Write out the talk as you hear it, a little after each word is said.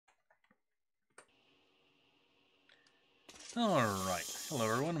Alright,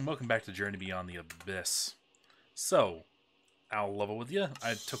 hello everyone, and welcome back to Journey Beyond the Abyss. So, I'll level with you.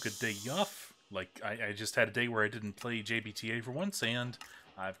 I took a day off. I just had a day where I didn't play JBTA for once, and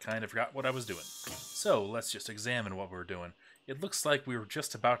I've kind of forgot what I was doing. So, let's just examine what we're doing. It looks like we were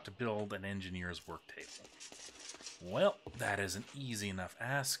just about to build an engineer's work table. Well, that is an easy enough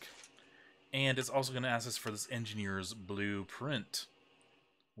ask. And it's also going to ask us for this engineer's blueprint,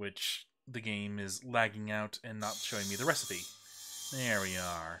 which the game is lagging out and not showing me the recipe. There we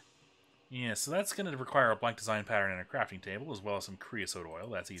are. Yeah, so that's going to require a blank design pattern and a crafting table, as well as some creosote oil.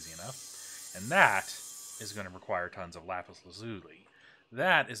 That's easy enough. And that is going to require tons of lapis lazuli.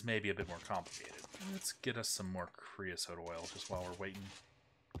 That is maybe a bit more complicated. Let's get us some more creosote oil just while we're waiting.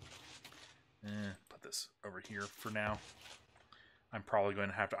 Put this over here for now. I'm probably going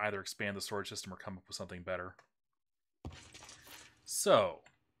to have to either expand the storage system or come up with something better. So,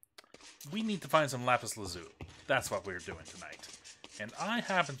 we need to find some lapis lazuli. That's what we're doing tonight. And I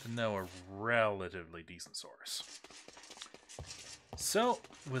happen to know a relatively decent source. So,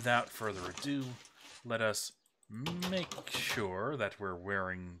 without further ado, let us make sure that we're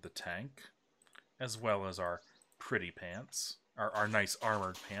wearing the tank, as well as our pretty pants, our nice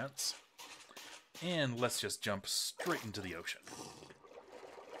armored pants. And let's just jump straight into the ocean.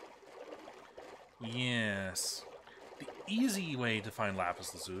 Yes. The easy way to find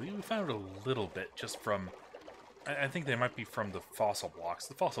lapis lazuli, we found a little bit just from... I think they might be from the fossil blocks.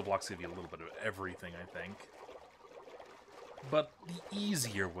 The fossil blocks give you a little bit of everything, I think. But the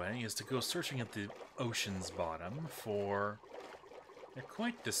easier way is to go searching at the ocean's bottom for... They're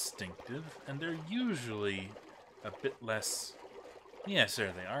quite distinctive, and they're usually a bit less... Yes,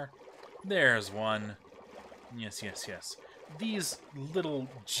 there they are. There's one. Yes, yes, yes. These little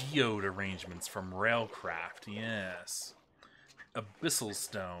geode arrangements from Railcraft, yes. Abyssal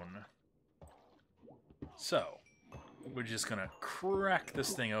stone. So, we're just gonna crack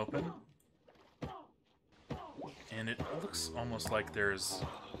this thing open. And it looks almost like there's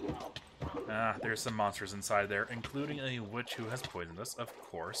some monsters inside there, including a witch who has poisoned us, of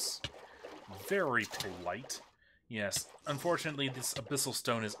course. Very polite. Yes, unfortunately this abyssal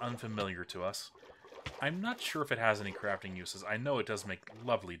stone is unfamiliar to us. I'm not sure if it has any crafting uses. I know it does make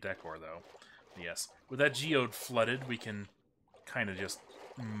lovely decor, though. Yes, with that geode flooded, we can kind of just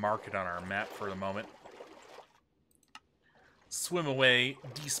mark it on our map for the moment. Swim away,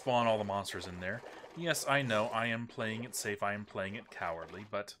 despawn all the monsters in there. Yes, I know, I am playing it safe, I am playing it cowardly,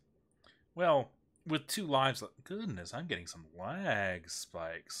 but... Well, with 2 lives... Goodness, I'm getting some lag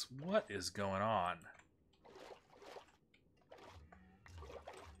spikes. What is going on?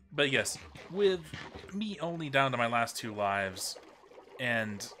 But yes, with me only down to my last 2 lives,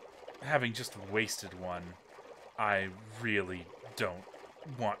 and having just wasted one, I really don't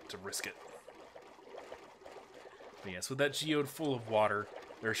want to risk it. But yes, with that geode full of water,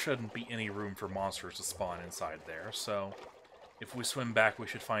 there shouldn't be any room for monsters to spawn inside there, so if we swim back, we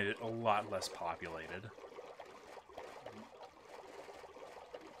should find it a lot less populated.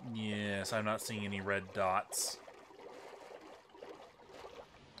 Yes, I'm not seeing any red dots.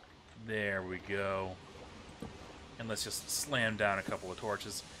 There we go. And let's just slam down a couple of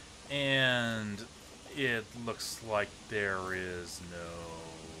torches. And it looks like there is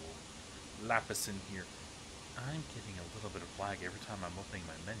no lapis in here. I'm getting a little bit of lag every time I'm opening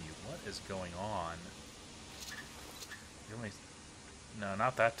my menu. What is going on? Really? No,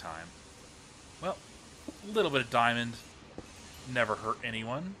 not that time. Well, a little bit of diamond. Never hurt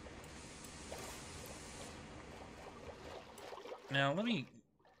anyone. Now, let me...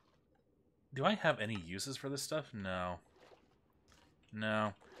 Do I have any uses for this stuff? No.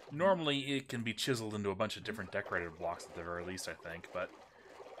 No. Normally, it can be chiseled into a bunch of different decorated blocks at the very least, I think, but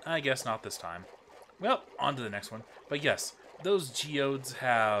I guess not this time. Well, on to the next one. But yes, those geodes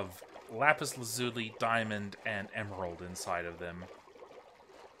have lapis lazuli, diamond, and emerald inside of them.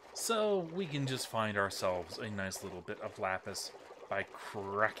 So we can just find ourselves a nice little bit of lapis by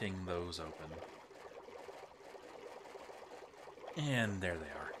cracking those open. And there they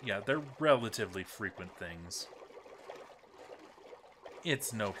are. Yeah, they're relatively frequent things.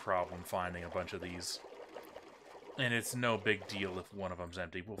 It's no problem finding a bunch of these. And it's no big deal if one of them's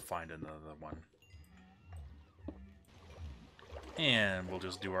empty. We'll find another one. And we'll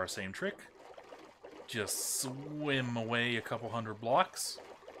just do our same trick. Just swim away a couple 100 blocks.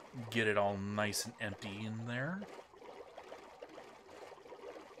 Get it all nice and empty in there.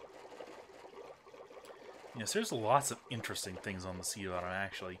 Yes, there's lots of interesting things on the sea bottom,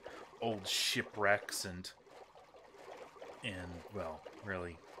 actually. Old shipwrecks and well,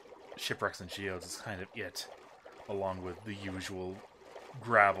 really, shipwrecks and geodes is kind of it, along with the usual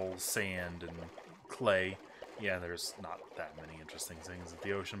gravel, sand, and clay. Yeah, there's not that many interesting things at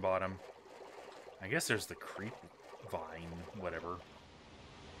the ocean bottom. I guess there's the creep vine, whatever.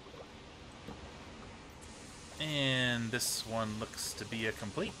 And this one looks to be a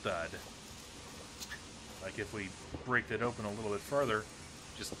complete thud. Like if we break it open a little bit further,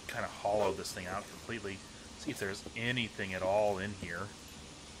 just kind of hollow this thing out completely. See if there's anything at all in here.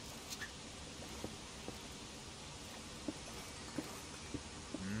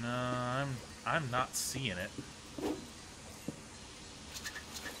 No, I'm not seeing it.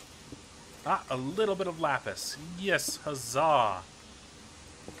 Ah, a little bit of lapis. Yes, huzzah!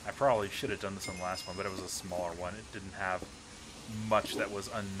 I probably should have done this on the last one, but it was a smaller one. It didn't have much that was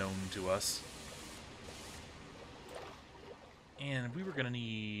unknown to us. And we were going to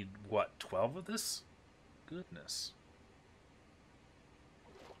need, what, 12 of this? Goodness.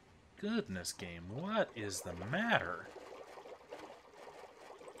 Goodness, game. What is the matter?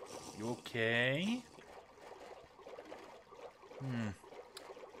 You okay?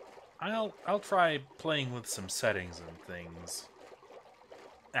 I'll try playing with some settings and things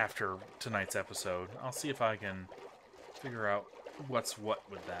after tonight's episode. I'll see if I can figure out what's what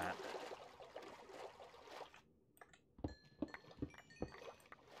with that.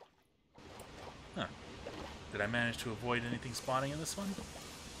 Huh. Did I manage to avoid anything spawning in this one?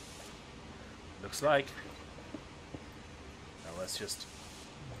 Looks like. Now let's just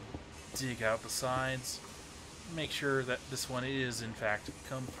dig out the sides. Make sure that this one is, in fact,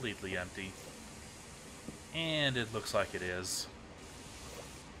 completely empty. And it looks like it is.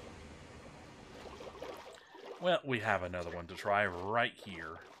 Well, we have another one to try right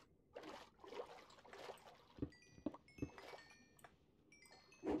here.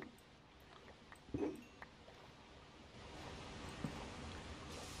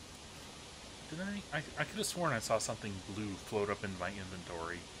 Did I could have sworn I saw something blue float up in my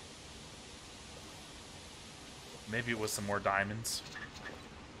inventory. Maybe it was some more diamonds.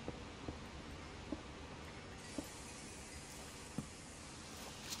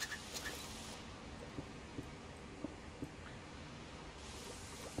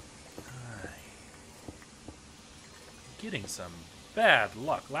 Getting some bad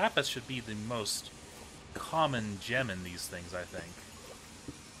luck. Lapis should be the most common gem in these things, I think.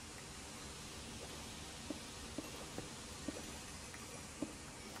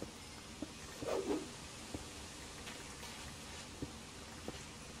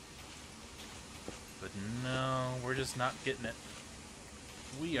 But no, we're just not getting it.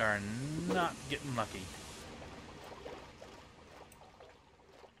 We are not getting lucky.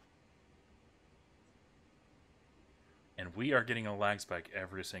 And we are getting a lag spike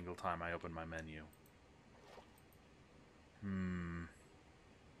every single time I open my menu.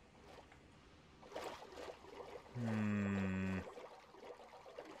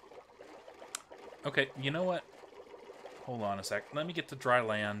 Okay, you know what? Hold on a sec. Let me get to dry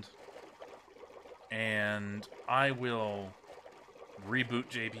land. And I will reboot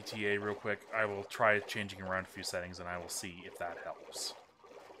JBTA real quick. I will try changing around a few settings and I will see if that helps.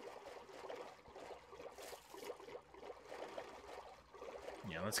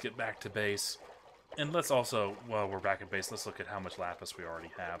 Yeah, let's get back to base. And let's also, while we're back at base, let's look at how much lapis we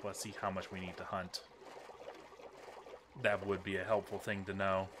already have. Let's see how much we need to hunt. That would be a helpful thing to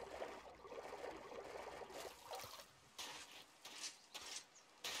know.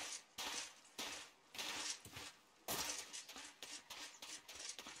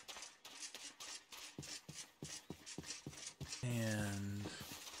 And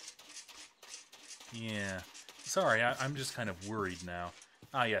yeah, sorry, I'm just kind of worried now.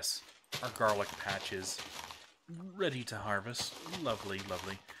 Ah, yes, our garlic patch is ready to harvest. Lovely,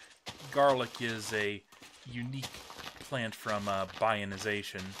 lovely. Garlic is a unique plant from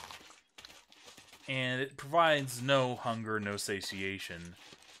bionization, and it provides no hunger, no satiation,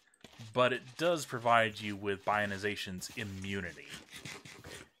 but it does provide you with bionization's immunity.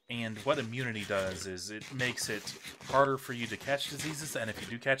 And what immunity does is it makes it harder for you to catch diseases, and if you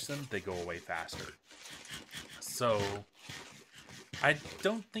do catch them, they go away faster. So I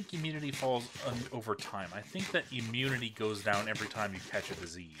don't think immunity falls over time. I think that immunity goes down every time you catch a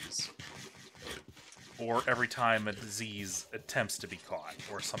disease. Or every time a disease attempts to be caught,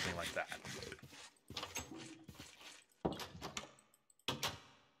 or something like that.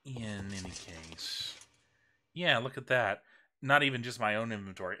 In any case... Yeah, look at that. Not even just my own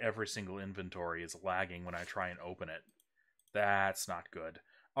inventory. Every single inventory is lagging when I try and open it. That's not good.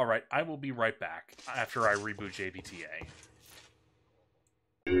 Alright, I will be right back after I reboot JBTA.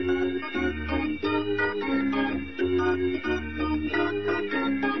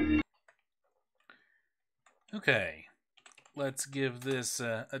 Okay, let's give this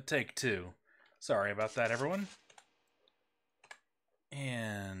a take two. Sorry about that, everyone.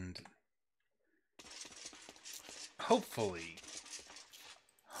 And hopefully,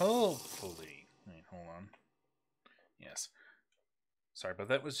 wait, hold on. Yes. Sorry about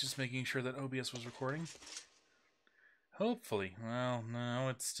that. Was just making sure that OBS was recording. Hopefully. Well, no,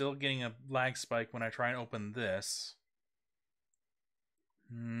 it's still getting a lag spike when I try and open this.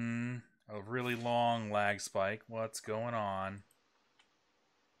 A really long lag spike. What's going on?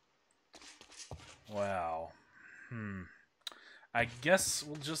 Well, I guess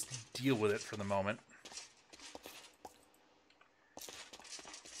we'll just deal with it for the moment.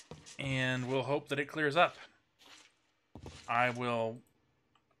 And we'll hope that it clears up. I'll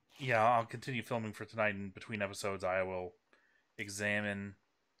continue filming for tonight, and between episodes I will examine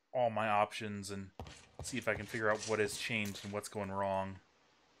all my options and see if I can figure out what has changed and what's going wrong.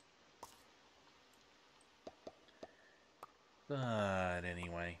 But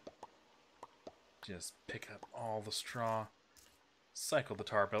anyway, just pick up all the straw, cycle the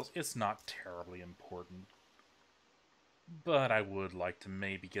tar bales. It's not terribly important, but I would like to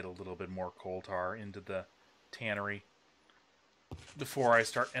maybe get a little bit more coal tar into the tannery before I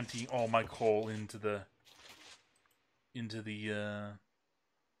start emptying all my coal into the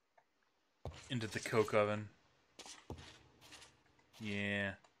coke oven.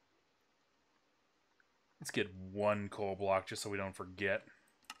 Yeah. Let's get one coal block just so we don't forget.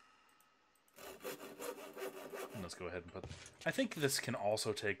 And let's go ahead and put... I think this can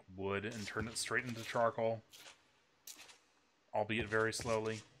also take wood and turn it straight into charcoal. Albeit very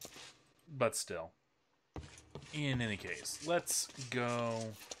slowly. But still. In any case, let's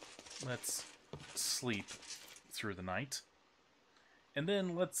sleep through the night. And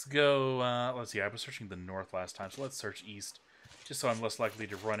then let's go, let's see, I was searching the north last time, so let's search east. Just so I'm less likely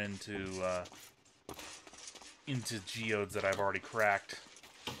to run into geodes that I've already cracked.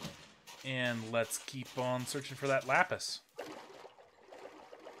 And let's keep on searching for that lapis.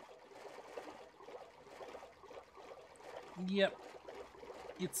 Yep.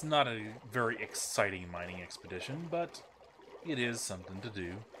 It's not a very exciting mining expedition, but it is something to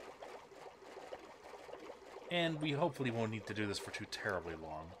do. And we hopefully won't need to do this for too terribly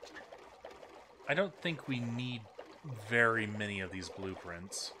long. I don't think we need very many of these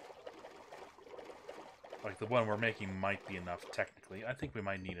blueprints. Like, the one we're making might be enough, technically. I think we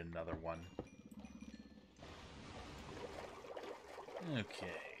might need another one. Okay,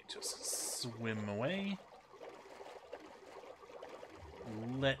 just swim away.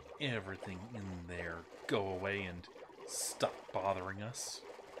 Let everything in there go away and stop bothering us.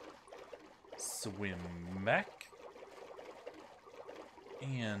 Swim back.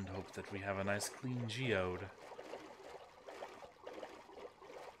 And hope that we have a nice clean geode.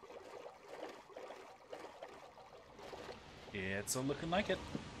 It's looking like it.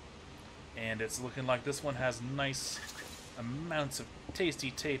 And it's looking like this one has nice amounts of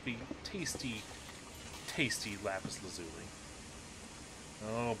tasty lapis lazuli.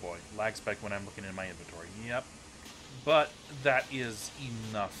 Oh boy, lag spike when I'm looking in my inventory. Yep. But that is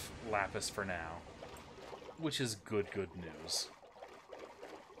enough lapis for now. Which is good news.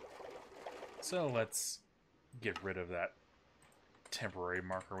 So let's get rid of that temporary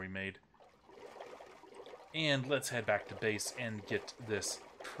marker we made. And let's head back to base and get this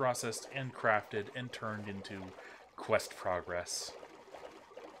processed and crafted and turned into quest progress.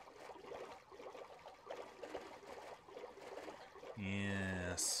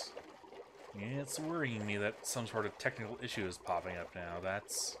 Yes. It's worrying me that some sort of technical issue is popping up now.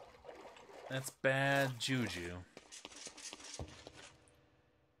 That's bad juju.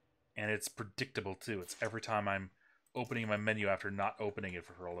 And it's predictable too. It's every time I'm opening my menu after not opening it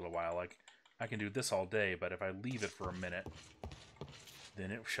for a little while. Like, I can do this all day, but if I leave it for a minute, then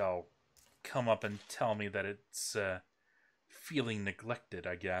it shall come up and tell me that it's feeling neglected,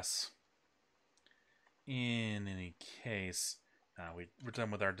 I guess. In any case, we're done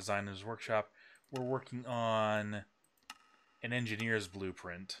with our designer's workshop. We're working on an engineer's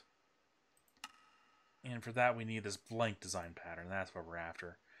blueprint. And for that, we need this blank design pattern. That's what we're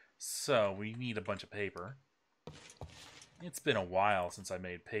after. So, we need a bunch of paper. It's been a while since I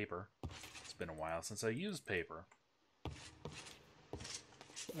made paper. It's been a while since I used paper.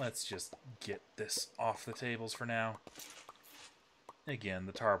 Let's just get this off the tables for now. Again,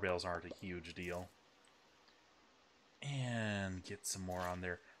 the tar bales aren't a huge deal. And get some more on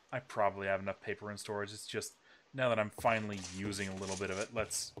there. I probably have enough paper in storage. It's just, now that I'm finally using a little bit of it,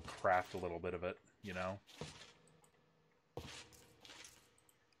 let's craft a little bit of it, you know?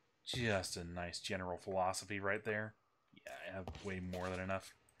 Just a nice general philosophy right there. Yeah, I have way more than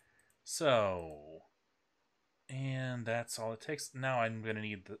enough. So, and that's all it takes. Now I'm going to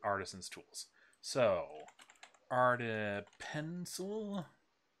need the artisan's tools. So, Arta Pencil,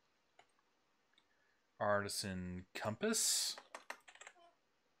 Artisan Compass,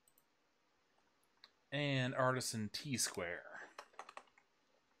 and Artisan T-Square.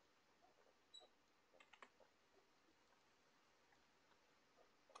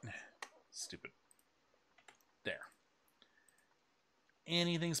 Stupid. There.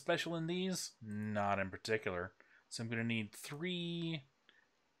 Anything special in these? Not in particular. So I'm going to need 3,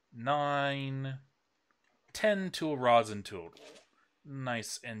 9, 10 tool rods in total.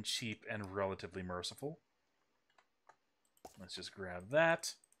 Nice and cheap and relatively merciful. Let's just grab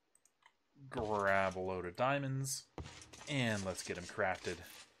that. Grab a load of diamonds. And let's get them crafted.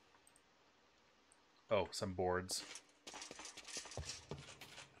 Oh, some boards.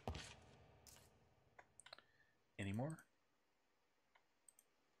 Any more?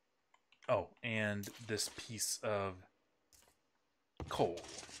 Oh, and this piece of coal.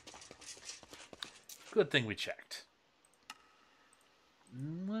 Good thing we checked.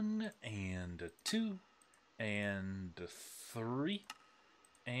 1 and 2 and 3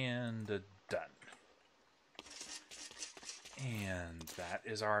 and done. And that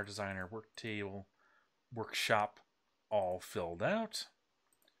is our designer workshop all filled out.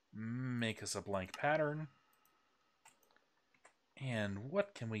 Make us a blank pattern. And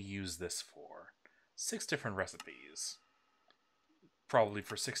what can we use this for? 6 different recipes. Probably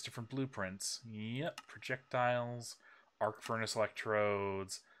for 6 different blueprints. Yep, projectiles, arc furnace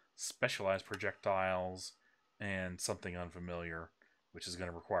electrodes, specialized projectiles, and something unfamiliar, which is going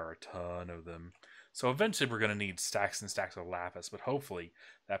to require a ton of them. So eventually we're going to need stacks and stacks of lapis, but hopefully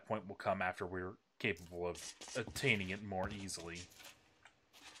that point will come after we're capable of attaining it more easily.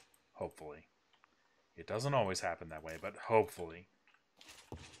 Hopefully. It doesn't always happen that way, but hopefully.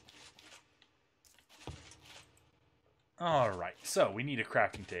 Alright, so we need a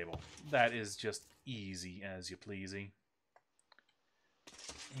crafting table. That is just easy as you pleasy.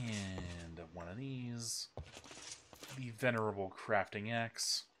 And one of these. The Venerable Crafting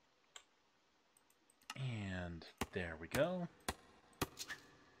Axe. And there we go.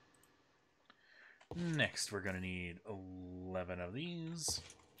 Next, we're going to need 11 of these.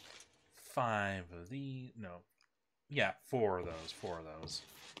 5 of these. No. Yeah, 4 of those. 4 of those.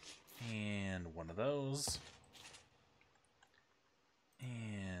 And 1 of those.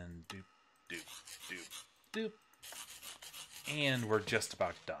 And doop, doop, doop, doop. And we're just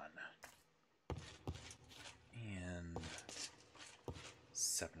about done. And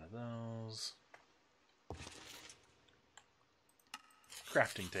 7 of those.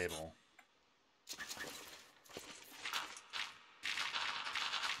 Crafting table.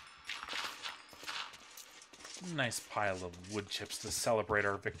 Nice pile of wood chips to celebrate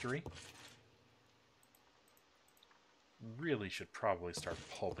our victory. Really should probably start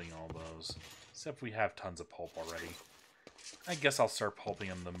pulping all those. Except we have tons of pulp already. I guess I'll start pulping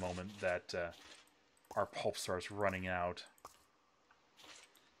them the moment that our pulp starts running out.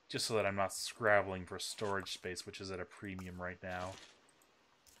 Just so that I'm not scrabbling for storage space, which is at a premium right now.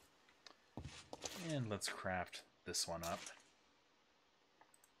 And let's craft this one up.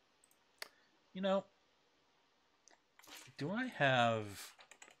 You know, do I have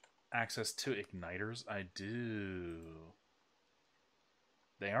access to igniters? I do.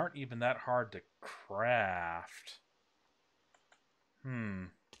 They aren't even that hard to craft. 10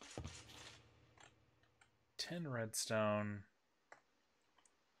 redstone.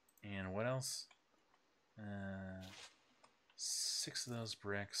 And what else? 6 of those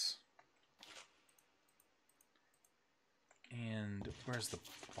bricks. And where's the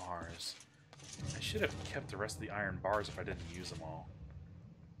bars? I should have kept the rest of the iron bars if I didn't use them all.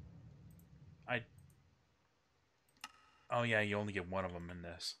 Oh yeah, you only get 1 of them in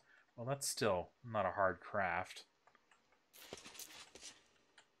this. Well, that's still not a hard craft.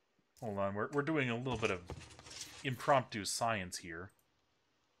 Hold on, we're doing a little bit of impromptu science here.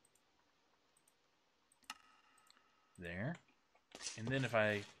 There. And then if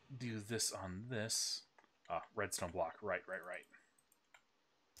I do this on this... Ah, redstone block. Right.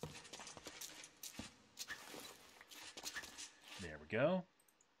 There we go.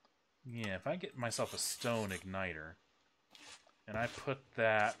 Yeah, if I get myself a stone igniter, and I put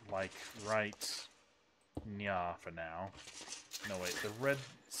that, like, right... Yeah, for now. No, wait, the red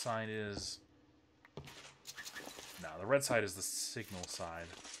side is... No, the red side is the signal side.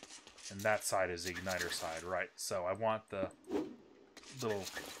 And that side is the igniter side, right. So I want the little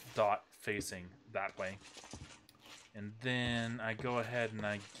dot facing that way. And then I go ahead and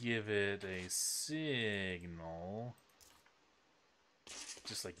I give it a signal.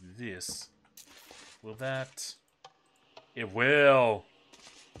 Just like this. Will that... It will!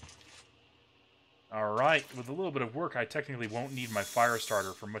 Alright, with a little bit of work, I technically won't need my fire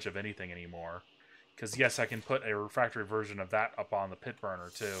starter for much of anything anymore. Because, yes, I can put a refractory version of that up on the pit burner,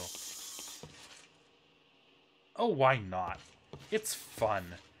 too. Oh, why not? It's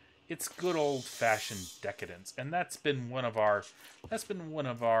fun. It's good old-fashioned decadence, and that's been one of our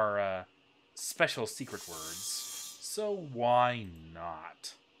special secret words. So why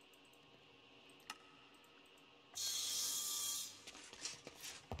not?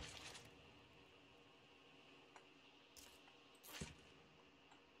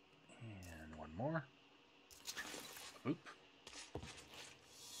 And one more. Oop.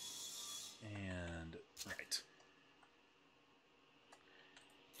 And right.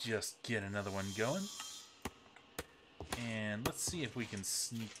 Just get another one going. And let's see if we can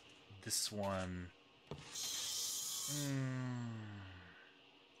sneak this one.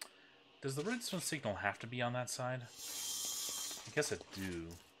 Does the redstone signal have to be on that side? I guess it do.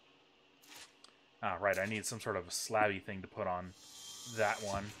 Ah, right, I need some sort of a slabby thing to put on that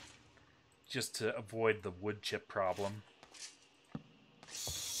one. Just to avoid the wood chip problem.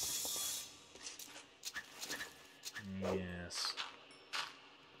 Yes.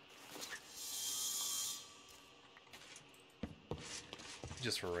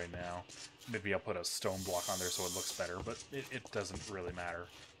 Just for right now. Maybe I'll put a stone block on there so it looks better, but it doesn't really matter.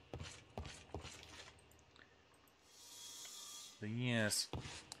 But yes.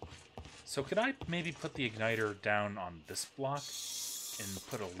 So could I maybe put the igniter down on this block and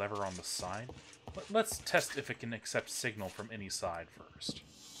put a lever on the side? Let's test if it can accept signal from any side first.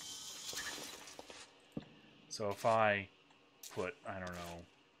 So if I put, I don't know,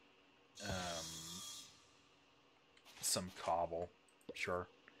 some cobble, sure,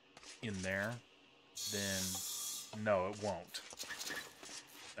 in there, then no, it won't.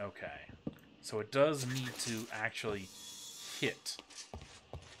 Okay. So it does need to actually hit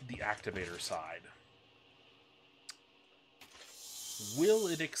the activator side. Will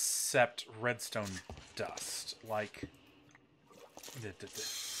it accept redstone dust? Like,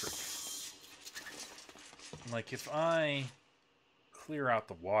 like if I clear out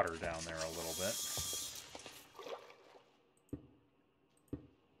the water down there a little bit.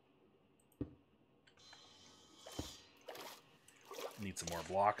 Need some more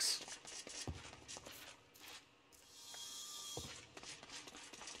blocks.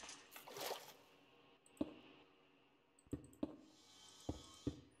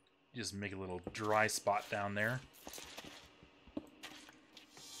 Just make a little dry spot down there.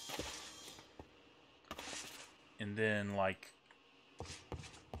 And then, like,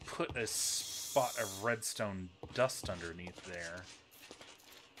 put a spot of redstone dust underneath there.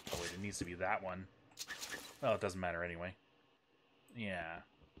 Oh, wait, it needs to be that one. Well, it doesn't matter anyway. Yeah.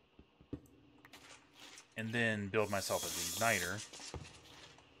 And then build myself an igniter.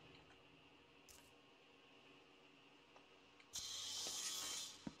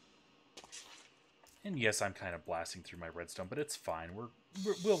 And yes, I'm kind of blasting through my redstone, but it's fine.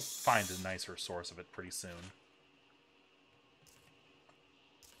 We'll find a nicer source of it pretty soon.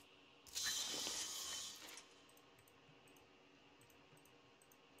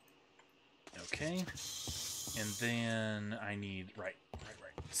 Okay. And then I need, right.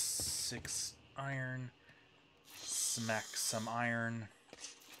 6 iron. Smack some iron.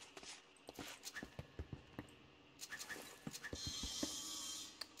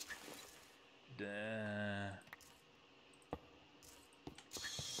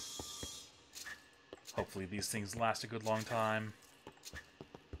 Hopefully these things last a good long time.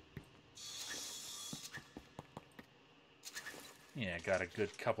 Yeah, got a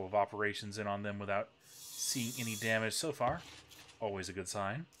good couple of operations in on them without seeing any damage so far. Always a good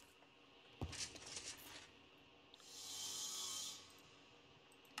sign.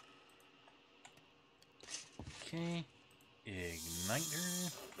 Okay.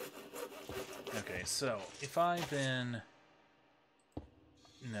 Igniter. Okay, so if I then...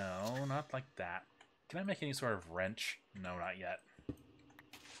 No, not like that. Can I make any sort of wrench? No, not yet.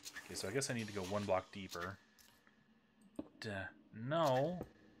 Okay, so I guess I need to go one block deeper. No.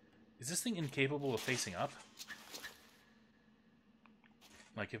 Is this thing incapable of facing up?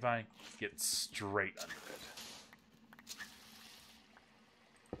 Like if I get straight under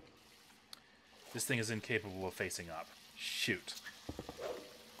it. This thing is incapable of facing up. Shoot.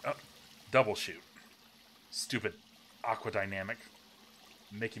 Oh, double shoot. Stupid aqua dynamic.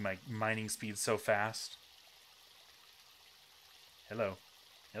 Making my mining speed so fast. Hello.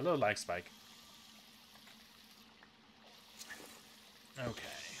 Hello, Like Spike. Okay.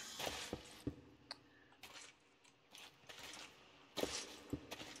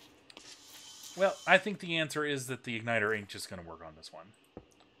 Well, I think the answer is that the igniter ain't just going to work on this one.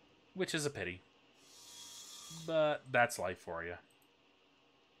 Which is a pity. But that's life for you.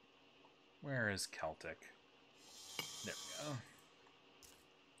 Where is Celtic? There we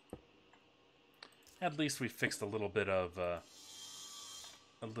go. At least we fixed a little bit of a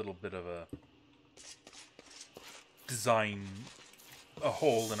design, a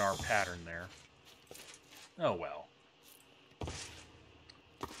hole in our pattern there. Oh well.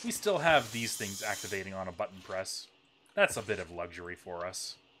 We still have these things activating on a button press. That's a bit of luxury for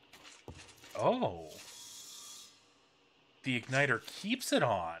us. Oh. The igniter keeps it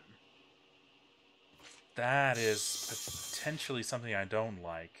on. That is potentially something I don't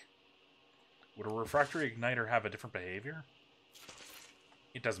like. Would a refractory igniter have a different behavior?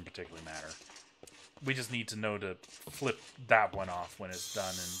 It doesn't particularly matter. We just need to know to flip that one off when it's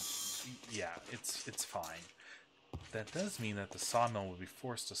done, and yeah, it's fine. That does mean that the sawmill would be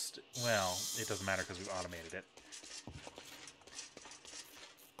forced to well, it doesn't matter because we've automated it.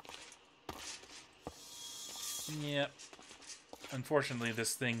 Yep. Unfortunately,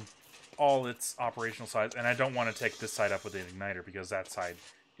 this thing, all its operational sides, and I don't want to take this side up with an igniter because that side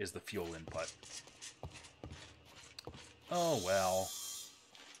is the fuel input. Oh well.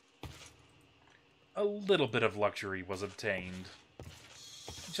 A little bit of luxury was obtained.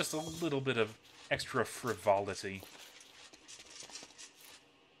 Just a little bit of extra frivolity.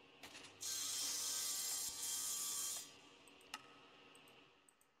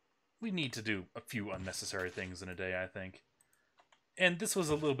 We need to do a few unnecessary things in a day, I think. And this was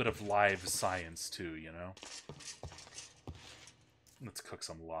a little bit of live science, too, you know? Let's cook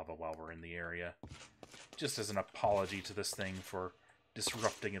some lava while we're in the area. Just as an apology to this thing for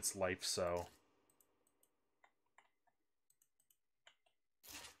disrupting its life so.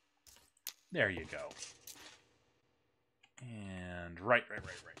 There you go. And right.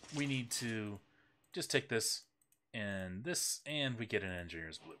 We need to just take this, and we get an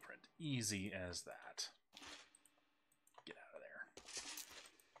engineer's blueprint. Easy as that. Get out of there.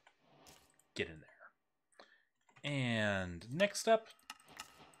 Get in there. And next up,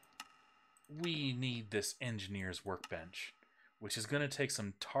 we need this engineer's workbench, which is going to take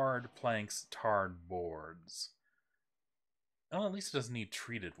some tarred planks, tarred boards. Oh, at least it doesn't need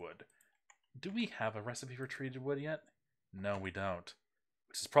treated wood. Do we have a recipe for treated wood yet? No, we don't.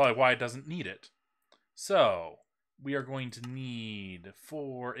 Which is probably why it doesn't need it. So, we are going to need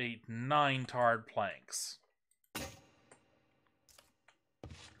 4, 8, 9 tarred planks.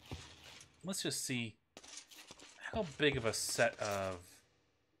 Let's just see how big of a set of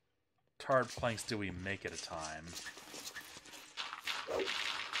tarred planks do we make at a time.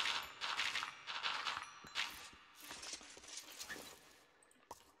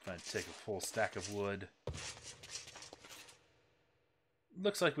 Trying to take a full stack of wood.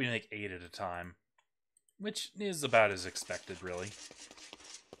 Looks like we make 8 at a time, which is about as expected, really.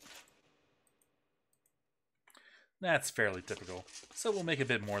 That's fairly typical. So we'll make a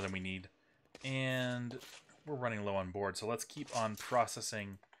bit more than we need. And we're running low on board, so let's keep on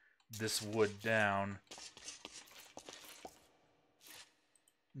processing this wood down.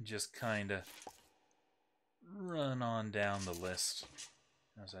 Just kind of run on down the list.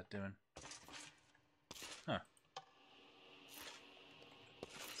 How's that doing? Huh.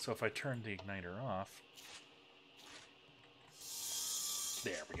 So if I turn the igniter off...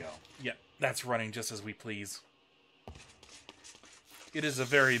 There we go. Yep, that's running just as we please. It is a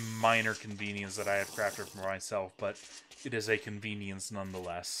very minor convenience that I have crafted for myself, but it is a convenience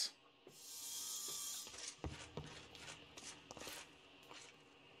nonetheless.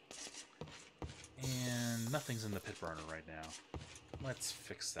 And nothing's in the pit burner right now. Let's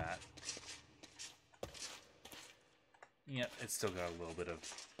fix that. Yep, it's still got a little bit of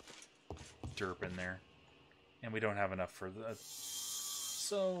derp in there. And we don't have enough for the...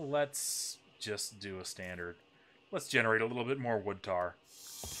 So let's just do a standard. Let's generate a little bit more wood tar.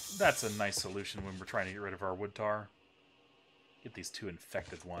 That's a nice solution when we're trying to get rid of our wood tar. Get these 2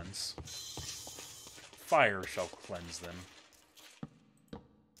 infected ones. Fire shall cleanse them.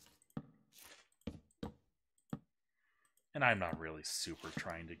 And I'm not really super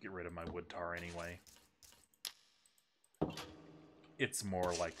trying to get rid of my wood tar anyway. It's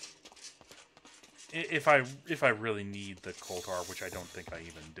more like... If I really need the coal tar, which I don't think I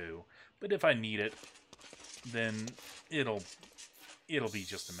even do, but if I need it, then it'll be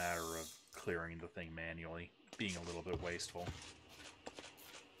just a matter of clearing the thing manually, being a little bit wasteful.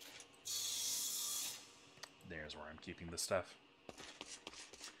 There's where I'm keeping the stuff.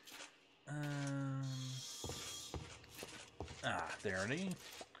 There it is.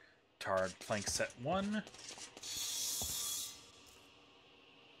 Tarred plank set 1.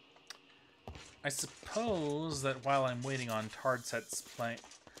 I suppose that while I'm waiting on tarred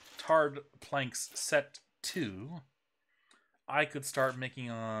planks set 2, I could start making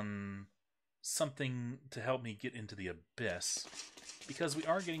on something to help me get into the Abyss, because we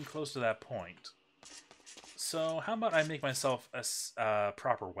are getting close to that point. So how about I make myself a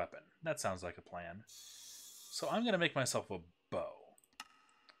proper weapon? That sounds like a plan. So I'm going to make myself a bow.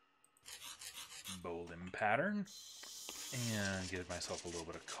 Bow limb pattern. And give myself a little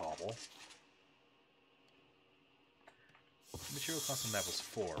bit of cobble. Material cost on that was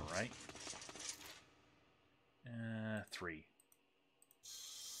 4, right? 3.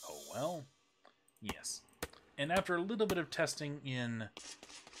 Oh well. Yes. And after a little bit of testing in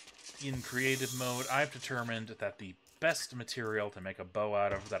creative mode, I've determined that the best material to make a bow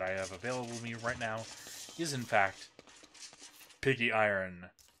out of that I have available to me right now is, in fact, piggy iron.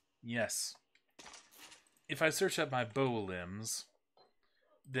 Yes. If I search up my bow limbs,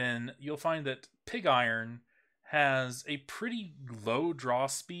 then you'll find that pig iron has a pretty low draw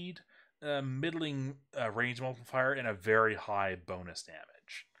speed, middling range multiplier, and a very high bonus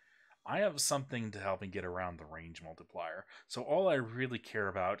damage. I have something to help me get around the range multiplier, so all I really care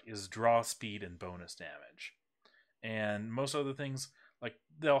about is draw speed and bonus damage. And most other things, like,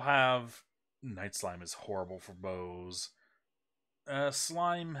 they'll have... Night Slime is horrible for bows.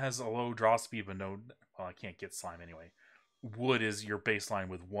 Slime has a low draw speed, but no... Well, I can't get slime anyway. Wood is your baseline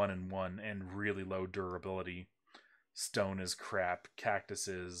with 1 and 1 and really low durability. Stone is crap. Cactus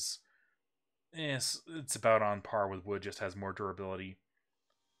is... Yes, it's about on par with wood, just has more durability.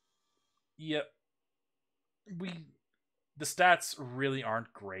 Yep. The stats really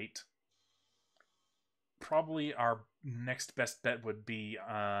aren't great. Probably our next best bet would be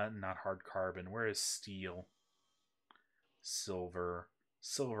not hard carbon. Where is steel? Silver.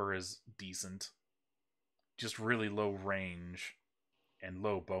 Silver is decent. Just really low range and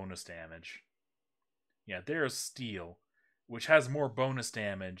low bonus damage. Yeah, there's steel, which has more bonus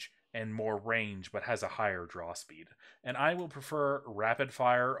damage and more range, but has a higher draw speed. And I will prefer rapid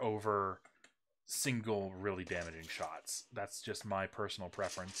fire over single really damaging shots. That's just my personal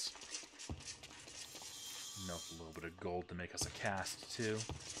preference. Melt a little bit of gold to make us a cast too.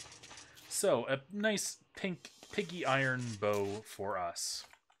 So, a nice pink piggy iron bow for us.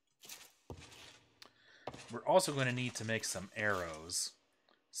 We're also going to need to make some arrows.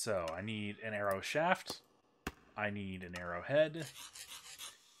 So, I need an arrow shaft, I need an arrowhead,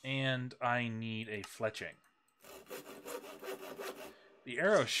 and I need a fletching. The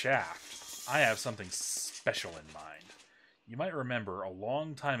arrow shaft, I have something special in mind. You might remember a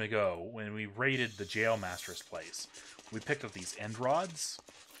long time ago when we raided the Jailmaster's place, we picked up these end rods.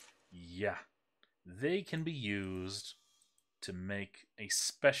 Yeah, they can be used to make a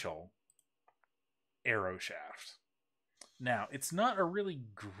special arrow shaft. Now, it's not a really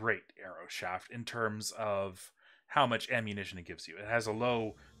great arrow shaft in terms of how much ammunition it gives you. It has a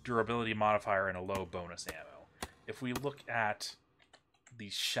low durability modifier and a low bonus ammo. If we look at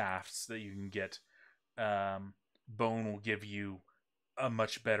these shafts that you can get, bone will give you a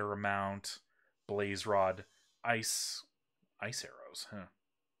much better amount. Blaze rod, ice arrows, huh?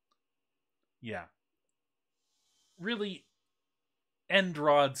 Yeah. Really, end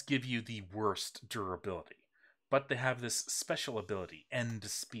rods give you the worst durability, but they have this special ability, end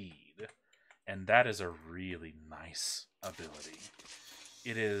speed, and that is a really nice ability.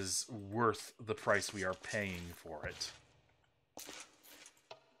 It is worth the price we are paying for it.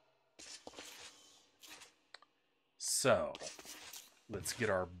 So, let's get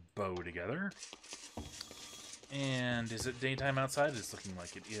our bow together. And is it daytime outside? It's looking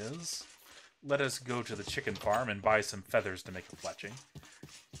like it is. Let us go to the chicken farm and buy some feathers to make a fletching.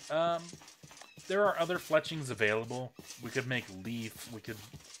 There are other fletchings available. We could make leaf. We could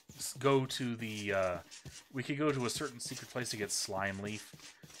go to the... we could go to a certain secret place to get slime leaf.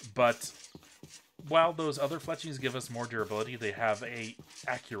 But while those other fletchings give us more durability, they have a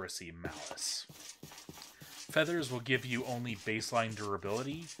accuracy malus. Feathers will give you only baseline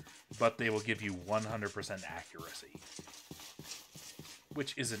durability, but they will give you 100% accuracy.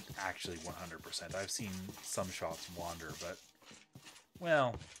 Which isn't actually 100%. I've seen some shots wander, but...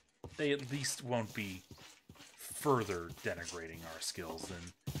 Well, they at least won't be further denigrating our skills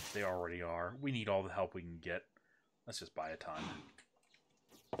than they already are. We need all the help we can get. Let's just buy a ton.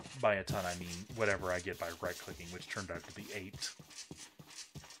 By a ton, I mean whatever I get by right-clicking, which turned out to be 8.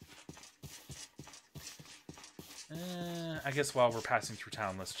 I guess while we're passing through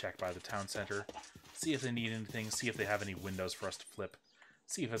town, let's check by the town center. See if they need anything, see if they have any windows for us to flip.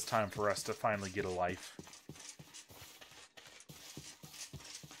 See if it's time for us to finally get a life.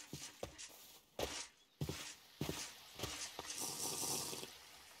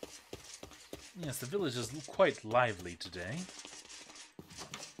 Yes, the village is quite lively today.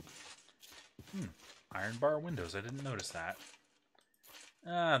 Iron bar windows, I didn't notice that.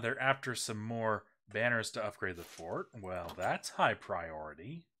 Ah, they're after some more banners to upgrade the fort. Well, that's high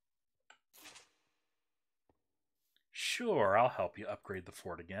priority. Sure, I'll help you upgrade the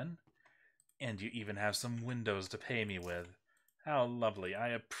fort again. And you even have some windows to pay me with. How lovely, I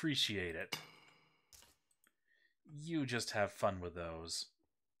appreciate it. You just have fun with those.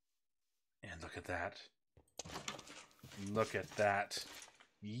 And look at that. Look at that.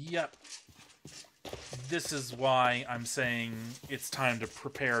 Yep. This is why I'm saying it's time to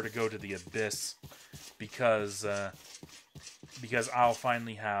prepare to go to the Abyss, because I'll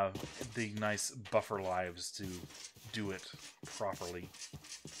finally have the nice buffer lives to do it properly.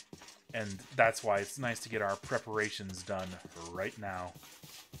 And that's why it's nice to get our preparations done right now.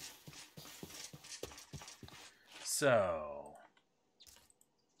 So,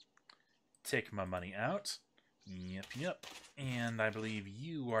 take my money out. Yep. And I believe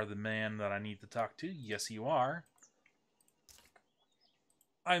you are the man that I need to talk to. Yes, you are.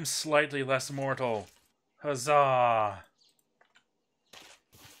 I'm slightly less mortal. Huzzah!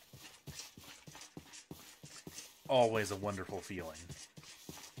 Always a wonderful feeling.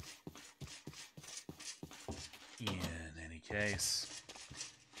 In any case,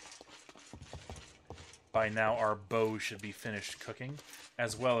 by now our bow should be finished cooking,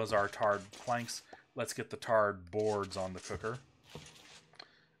 as well as our tarred planks. Let's get the tarred boards on the cooker.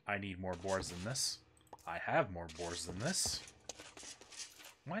 I need more boards than this. I have more boards than this.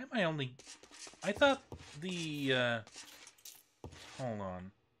 Why am I only... I thought the... Hold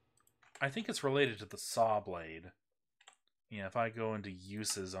on. I think it's related to the saw blade. Yeah, if I go into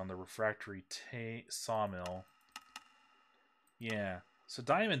uses on the refractory sawmill... Yeah. So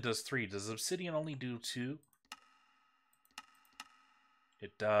diamond does 3. Does obsidian only do 2?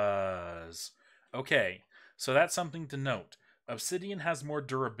 It does. Okay, so that's something to note. Obsidian has more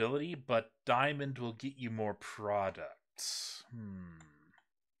durability, but diamond will get you more product.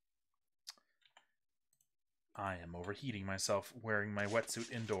 I am overheating myself wearing my wetsuit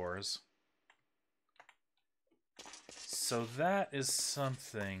indoors. So that is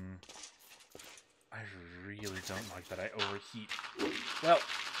something... I really don't like that I overheat. Well,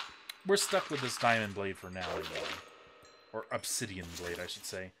 we're stuck with this diamond blade for now anyway. Or obsidian blade, I should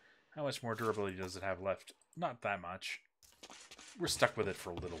say. How much more durability does it have left? Not that much. We're stuck with it for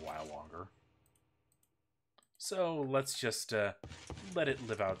a little while longer. So let's just let it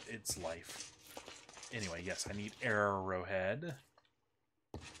live out its life. Anyway, yes, I need arrowhead.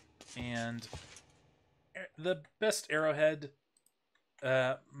 And the best arrowhead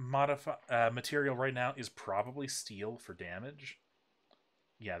material right now is probably steel for damage.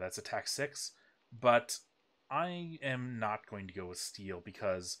 Yeah, that's attack 6. But I am not going to go with steel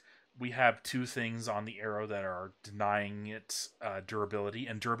because we have 2 things on the arrow that are denying it durability,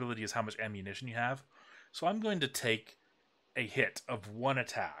 and durability is how much ammunition you have. So I'm going to take a hit of 1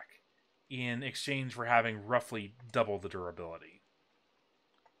 attack in exchange for having roughly double the durability.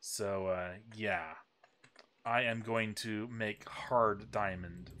 So, yeah. I am going to make hard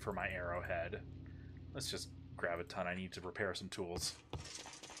diamond for my arrowhead. Let's just grab a ton. I need to repair some tools.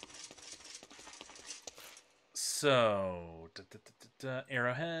 So,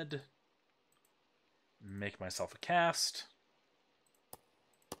 arrowhead. Make myself a cast.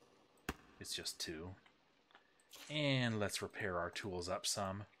 It's just 2. And let's repair our tools up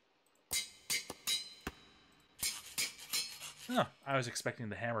some. Oh, I was expecting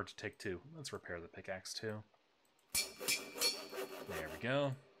the hammer to take 2. Let's repair the pickaxe too. There we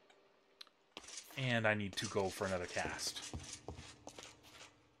go. And I need 2 gold for another cast.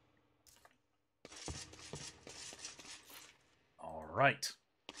 Alright.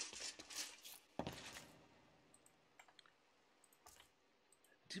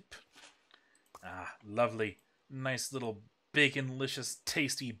 Ah, lovely. Nice little bacon-licious,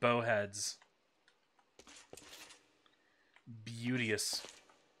 tasty bowheads. Beauteous.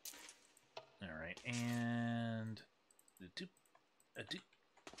 Alright, and...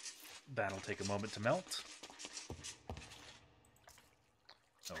 That'll take a moment to melt.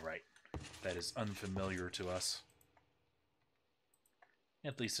 Alright. That is unfamiliar to us.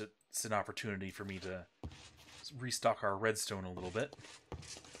 At least it's an opportunity for me to restock our redstone a little bit.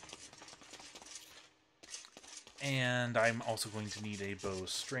 And I'm also going to need a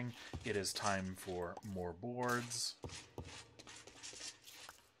bowstring. It is time for more boards.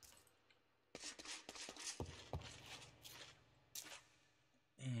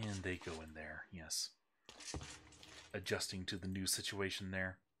 And they go in there, yes. Adjusting to the new situation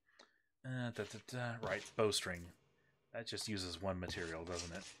there. Right, bowstring. That just uses 1 material,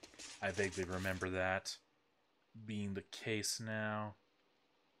 doesn't it? I vaguely remember that being the case now.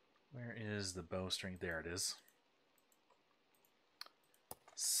 Where is the bowstring? There it is.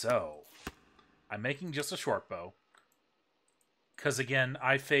 So, I'm making just a short bow. Because again,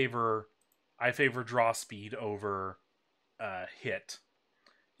 I favor draw speed over hit.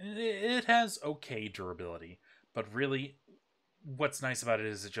 And it has okay durability, but really, what's nice about it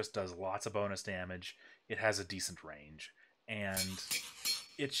is it just does lots of bonus damage. It has a decent range, and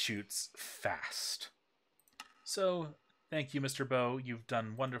it shoots fast. So, thank you, Mr. Bow. You've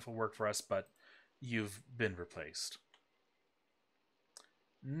done wonderful work for us, but you've been replaced.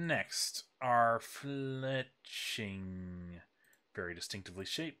 Next, our fletching. Very distinctively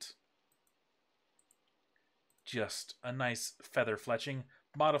shaped. Just a nice feather fletching.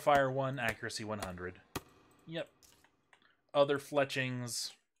 Modifier 1, accuracy 100. Yep. Other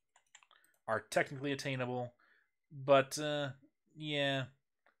fletchings are technically attainable, but, yeah,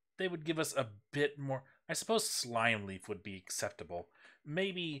 they would give us a bit more. I suppose Slime Leaf would be acceptable.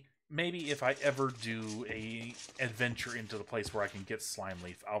 Maybe if I ever do a adventure into the place where I can get Slime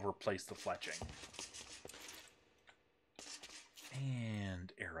Leaf, I'll replace the fletching.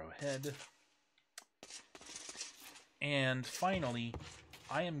 And Arrowhead. And finally,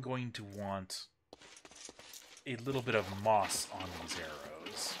 I am going to want a little bit of moss on these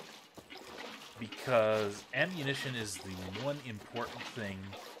arrows, because ammunition is the one important thing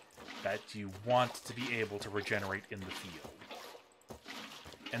that you want to be able to regenerate in the field.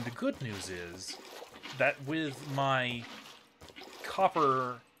 And the good news is that with my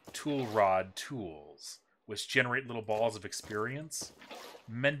copper tool rod tools, which generate little balls of experience,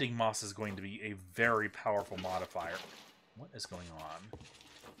 mending moss is going to be a very powerful modifier. What is going on?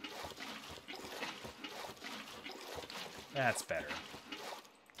 That's better.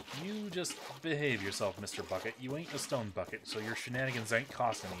 You just behave yourself, Mr. Bucket. You ain't a stone bucket, so your shenanigans ain't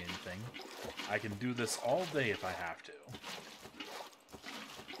costing me anything. I can do this all day if I have to.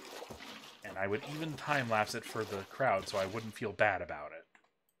 And I would even time-lapse it for the crowd so I wouldn't feel bad about it.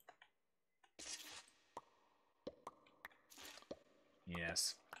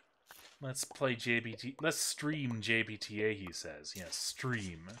 Yes. Let's play JBT. Let's stream JBTA, he says. Yes,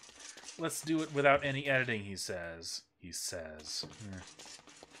 stream. Let's do it without any editing, he says. He says.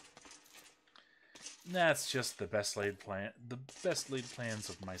 That's just the best laid plan. The best laid plans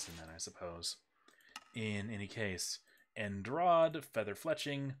of mice and men, I suppose. In any case, end rod, feather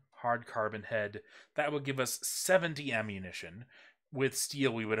fletching, hard carbon head. That would give us 70 ammunition. With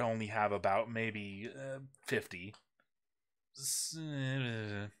steel, we would only have about maybe 50.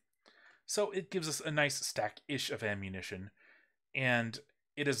 So it gives us a nice stack-ish of ammunition, and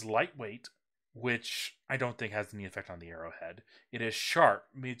it is lightweight, which I don't think has any effect on the arrowhead. It is sharp,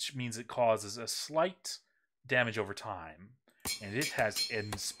 which means it causes a slight damage over time, and it has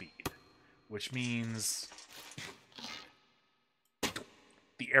end speed, which means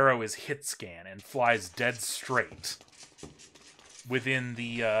the arrow is hit scan and flies dead straight within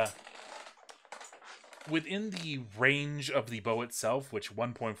the range of the bow itself, which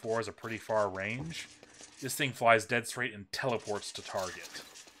 1.4 is a pretty far range. This thing flies dead straight and teleports to target.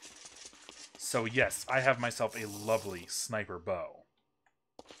 So yes, I have myself a lovely sniper bow.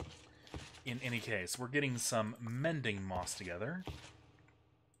 In any case, we're getting some mending moss together.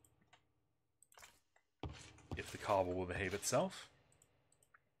 If the cobble will behave itself.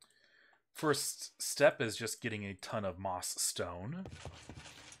 First step is just getting a ton of moss stone.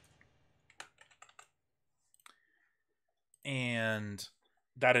 And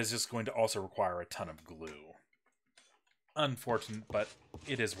that is just going to also require a ton of glue. Unfortunate, but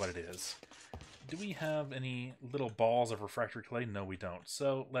it is what it is. Do we have any little balls of refractory clay? No, we don't.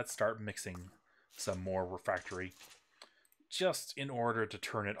 So let's start mixing some more refractory, just in order to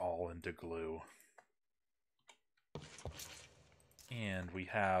turn it all into glue. And we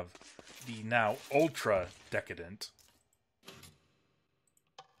have the now ultra decadent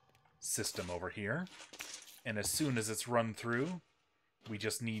system over here. And as soon as it's run through, we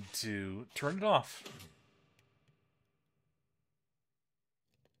just need to turn it off.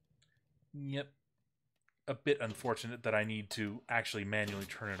 Yep. A bit unfortunate that I need to actually manually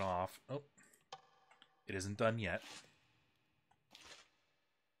turn it off. Oh, it isn't done yet.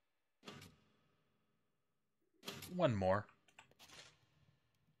 One more.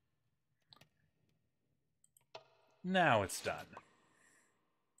 Now it's done.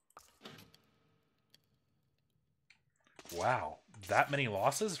 Wow, that many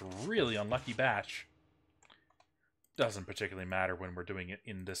losses? Really unlucky batch. Doesn't particularly matter when we're doing it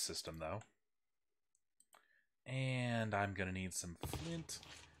in this system, though. And I'm going to need some flint.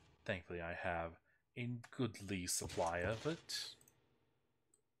 Thankfully, I have a goodly supply of it.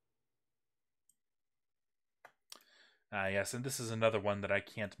 Ah, yes, and this is another one that I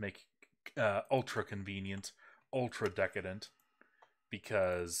can't make ultra convenient, ultra decadent,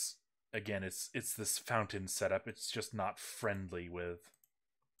 because again, it's this fountain setup. It's just not friendly with.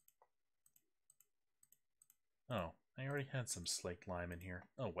 Oh, I already had some slaked lime in here.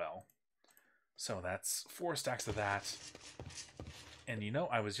 Oh well. So that's 4 stacks of that. And you know,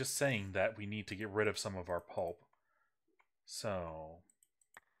 I was just saying that we need to get rid of some of our pulp. So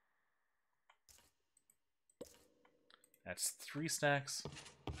that's 3 stacks.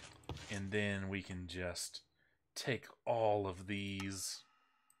 And then we can just take all of these.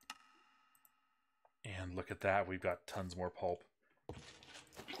 And look at that, we've got tons more pulp.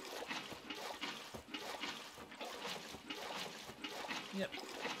 Yep.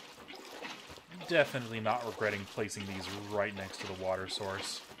 Definitely not regretting placing these right next to the water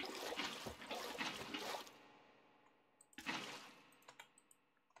source.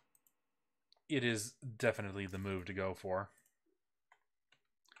 It is definitely the move to go for.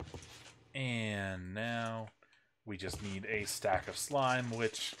 And now we just need a stack of slime,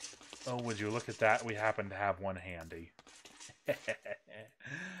 which, oh, would you look at that, we happen to have one handy.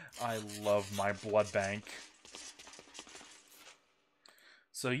 I love my blood bank.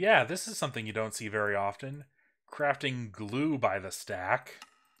 So yeah, this is something you don't see very often. Crafting glue by the stack.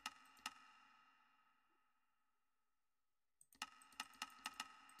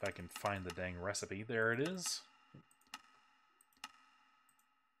 If I can find the dang recipe. There it is.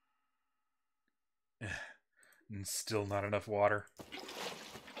 And still not enough water.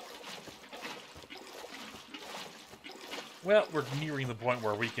 Well, we're nearing the point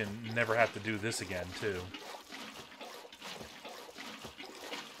where we can never have to do this again, too.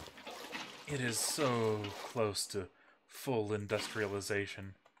 It is so close to full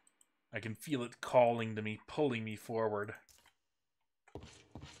industrialization. I can feel it calling to me, pulling me forward.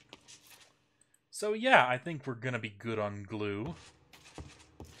 So yeah, I think we're gonna be good on glue.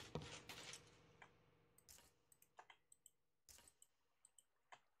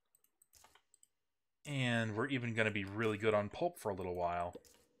 And we're even gonna be really good on pulp for a little while.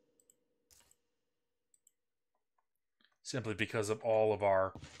 Simply because of all of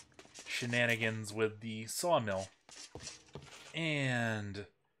our shenanigans with the sawmill. And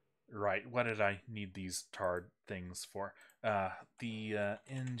right, what did I need these tarred things for? The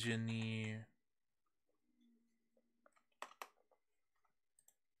engineer...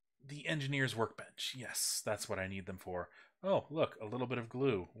 The engineer's workbench. Yes, that's what I need them for. Oh, look, a little bit of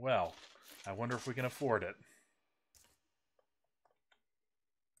glue. Well, I wonder if we can afford it.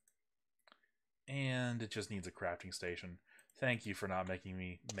 And it just needs a crafting station. Thank you for not making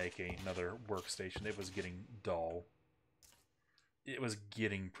me make another workstation. It was getting dull. It was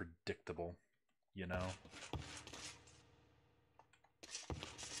getting predictable, you know?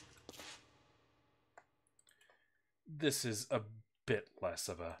 This is a bit less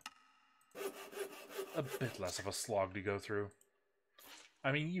of a slog to go through.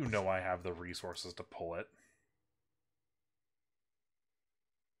 I mean, you know I have the resources to pull it.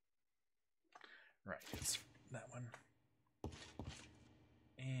 Right, it's that one.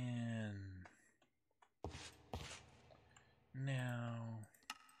 And now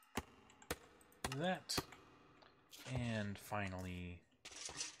that. And finally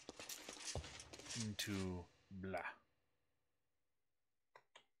into blah.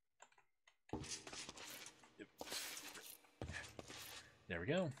 There we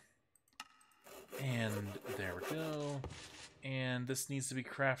go. And there we go. And this needs to be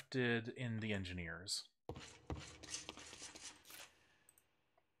crafted in the engineers.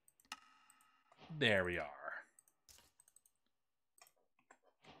 There we are.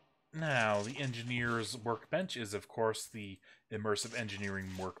 Now, the engineer's workbench is, of course, the immersive engineering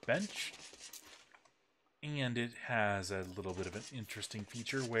workbench. And it has a little bit of an interesting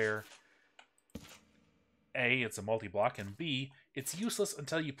feature where A, it's a multi-block, and B, it's useless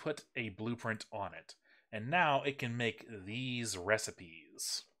until you put a blueprint on it. And now it can make these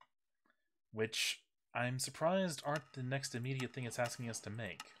recipes, which I'm surprised aren't the next immediate thing it's asking us to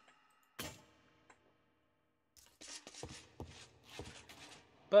make.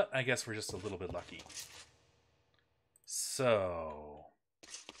 But I guess we're just a little bit lucky. So,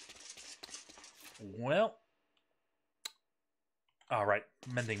 well, all right,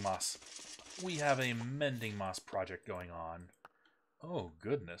 mending moss. We have a mending moss project going on. Oh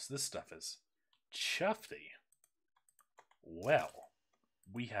goodness, this stuff is chufty. Well,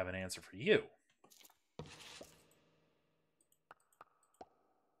 we have an answer for you.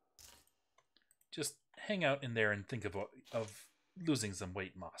 Just hang out in there and think of losing some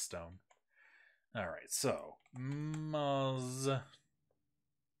weight, moss stone. Alright, so moss.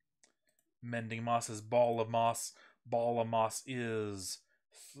 Mending moss is ball of moss. Ball of moss is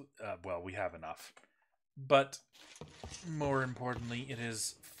Well, we have enough. But more importantly, it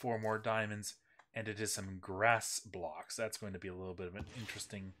is 4 more diamonds, and it is some grass blocks. That's going to be a little bit of an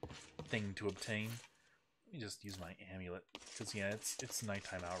interesting thing to obtain. Let me just use my amulet, because yeah, it's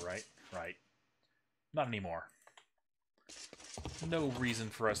nighttime out, right? Right. Not anymore. No reason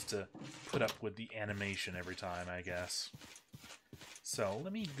for us to put up with the animation every time, I guess. So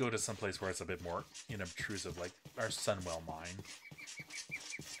let me go to some place where it's a bit more unobtrusive, like our Sunwell mine.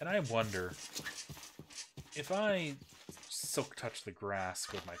 And I wonder if I silk touch the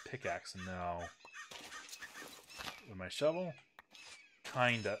grass with my pickaxe. No. With my shovel?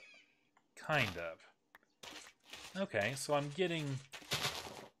 Kind of. Okay, so I'm getting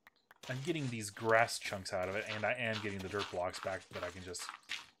these grass chunks out of it, and I am getting the dirt blocks back that I can just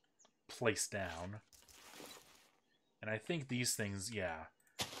place down. And I think these things, yeah.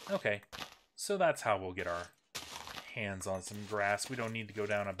 Okay, so that's how we'll get our hands on some grass. We don't need to go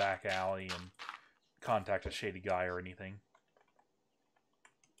down a back alley and contact a shady guy or anything.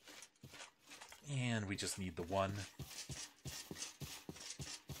 And we just need the one.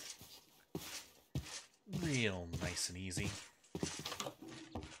 Real nice and easy.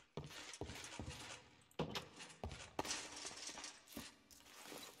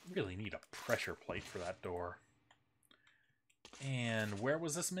 Really need a pressure plate for that door. And where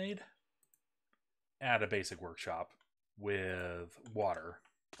was this made? At a basic workshop with water.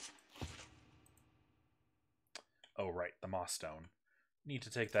 Oh, right, the moss stone. Need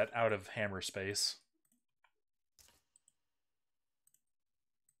to take that out of hammer space.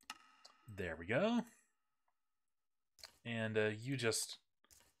 There we go. And you just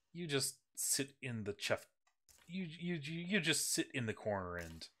sit in the chef. You just sit in the corner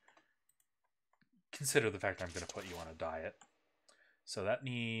and consider the fact I'm going to put you on a diet. So that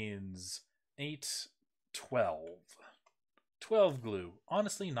needs 8, 12. 12 glue.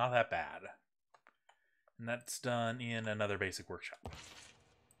 Honestly, not that bad. And that's done in another basic workshop.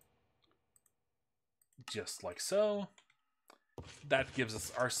 Just like so. That gives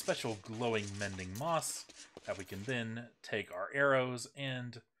us our special glowing mending moss that we can then take our arrows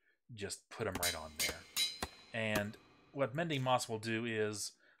and just put them right on there. And what mending moss will do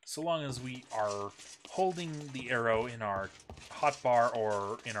is, so long as we are holding the arrow in our hotbar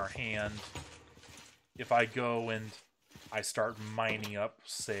or in our hand, if I go and I start mining up,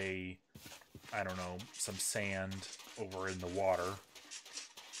 say, I don't know, some sand over in the water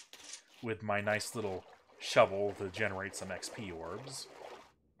with my nice little shovel to generate some XP orbs,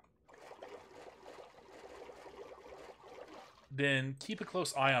 then keep a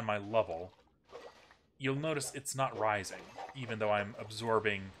close eye on my level. You'll notice it's not rising, even though I'm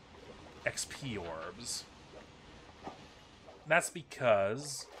absorbing XP orbs. That's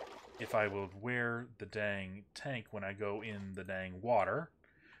because if I will wear the dang tank when I go in the dang water,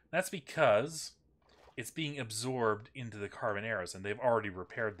 that's because it's being absorbed into the carbon arrows, and they've already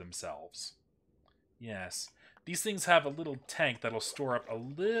repaired themselves. Yes, these things have a little tank that'll store up a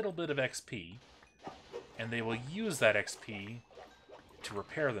little bit of XP, and they will use that XP to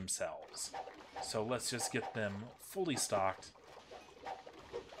repair themselves. So let's just get them fully stocked.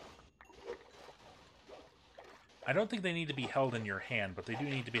 I don't think they need to be held in your hand, but they do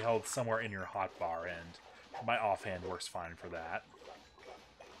need to be held somewhere in your hotbar, and my offhand works fine for that.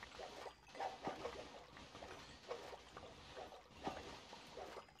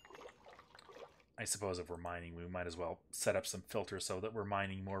 I suppose if we're mining, we might as well set up some filters so that we're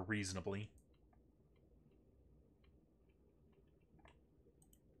mining more reasonably.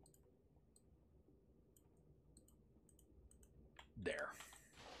 There.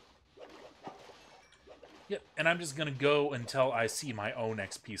 Yep, and I'm just going to go until I see my own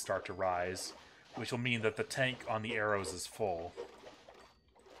XP start to rise, which will mean that the tank on the arrows is full.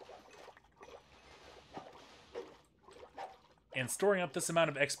 And storing up this amount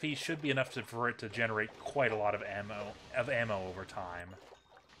of XP should be enough for it to generate quite a lot of ammo over time.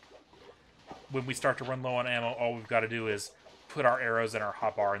 When we start to run low on ammo, all we've got to do is put our arrows in our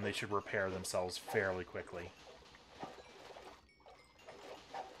hotbar and they should repair themselves fairly quickly.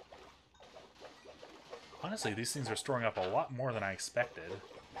 Honestly, these things are storing up a lot more than I expected.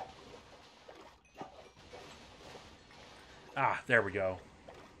 Ah, there we go.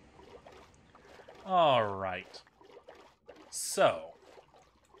 Alright. So,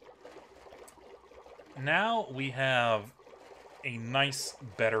 now we have a nice,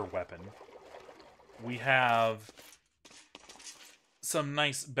 better weapon. We have some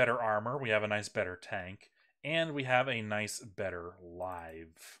nice, better armor. We have a nice, better tank. And we have a nice, better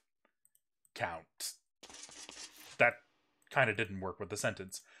live count. That kind of didn't work with the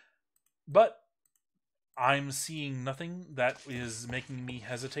sentence. But I'm seeing nothing that is making me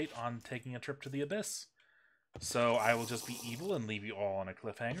hesitate on taking a trip to the Abyss. So I will just be evil and leave you all on a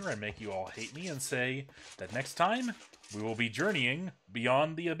cliffhanger and make you all hate me and say that next time we will be journeying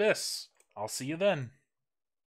beyond the Abyss. I'll see you then.